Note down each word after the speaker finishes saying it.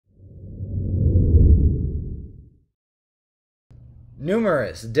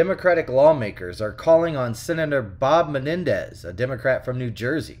Numerous Democratic lawmakers are calling on Senator Bob Menendez, a Democrat from New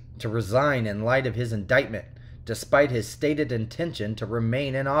Jersey, to resign in light of his indictment, despite his stated intention to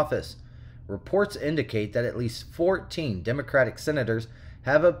remain in office. Reports indicate that at least 14 Democratic senators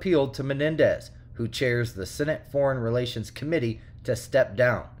have appealed to Menendez, who chairs the Senate Foreign Relations Committee, to step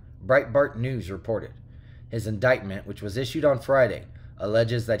down, Breitbart News reported. His indictment, which was issued on Friday,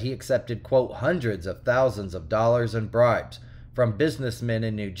 alleges that he accepted, quote, hundreds of thousands of dollars in bribes from businessmen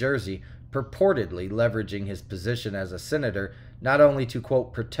in New Jersey, purportedly leveraging his position as a senator not only to,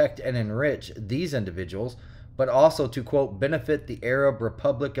 quote, protect and enrich these individuals, but also to, quote, benefit the Arab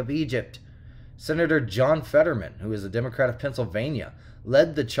Republic of Egypt. Senator John Fetterman, who is a Democrat of Pennsylvania,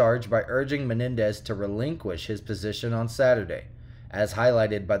 led the charge by urging Menendez to relinquish his position on Saturday. As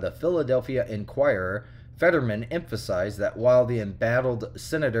highlighted by the Philadelphia Inquirer, Fetterman emphasized that while the embattled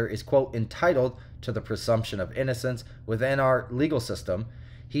senator is, quote, entitled to the presumption of innocence within our legal system,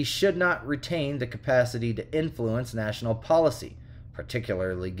 he should not retain the capacity to influence national policy,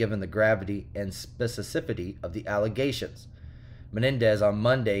 particularly given the gravity and specificity of the allegations. Menendez on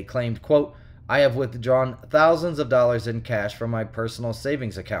Monday claimed, quote, I have withdrawn thousands of dollars in cash from my personal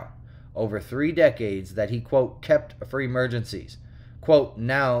savings account over 3 decades that he, quote, kept for emergencies. Quote,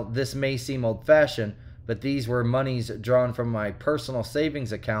 now this may seem old-fashioned, but these were monies drawn from my personal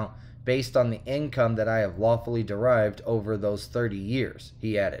savings account based on the income that I have lawfully derived over those 30 years,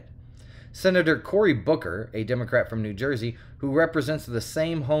 he added. Senator Cory Booker, a Democrat from New Jersey who represents the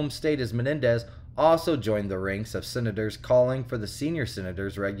same home state as Menendez, also joined the ranks of senators calling for the senior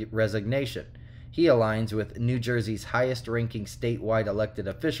senator's resignation. He aligns with New Jersey's highest-ranking statewide elected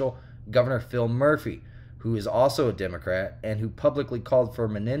official, Governor Phil Murphy, who is also a Democrat and who publicly called for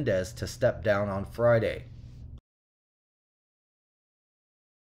Menendez to step down on Friday.